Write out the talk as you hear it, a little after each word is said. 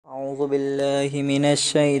أعوذ بالله من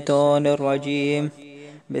الشيطان الرجيم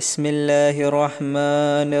بسم الله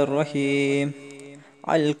الرحمن الرحيم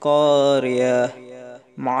القارية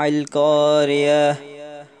مع القارية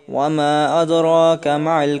وما أدراك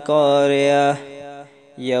مع القارية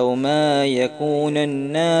يوم يكون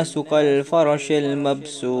الناس كالفرش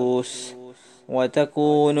المبثوث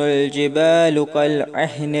وتكون الجبال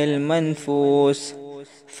كالعهن المنفوس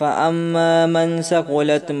فأما من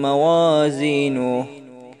ثقلت موازينه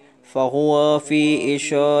فهو في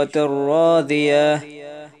عيشة راضية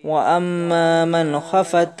وأما من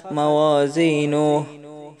خفت موازينه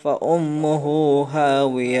فأمه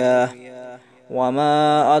هاوية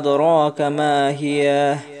وما أدراك ما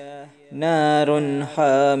هي نار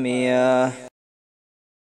حامية।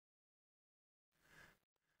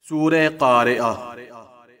 सूरह क़ारिअह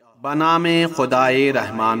बनामे खुदाए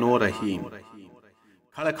रहमानो रहीम।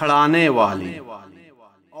 खड़खड़ाने वाली,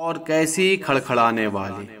 और कैसी खड़खड़ाने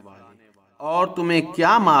वाली। और तुम्हें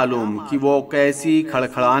क्या मालूम कि वो कैसी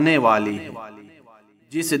खड़खड़ाने वाली है,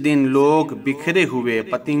 जिस दिन लोग बिखरे हुए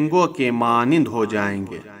पतंगों के मानिंद हो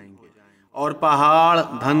जाएंगे और पहाड़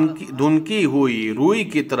धुनकी हुई रुई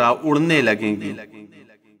की तरह उड़ने लगेंगी।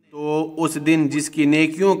 तो उस दिन जिसकी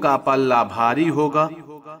नेकियों का पल्ला भारी होगा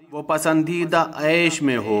वो पसंदीदा ऐश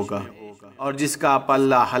में होगा, और जिसका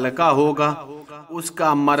पल्ला हल्का होगा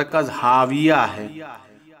उसका मरकज हाविया है।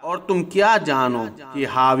 और तुम क्या जानो कि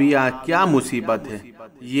हाविया क्या मुसीबत है,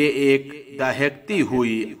 ये एक दहकती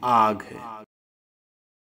हुई आग है।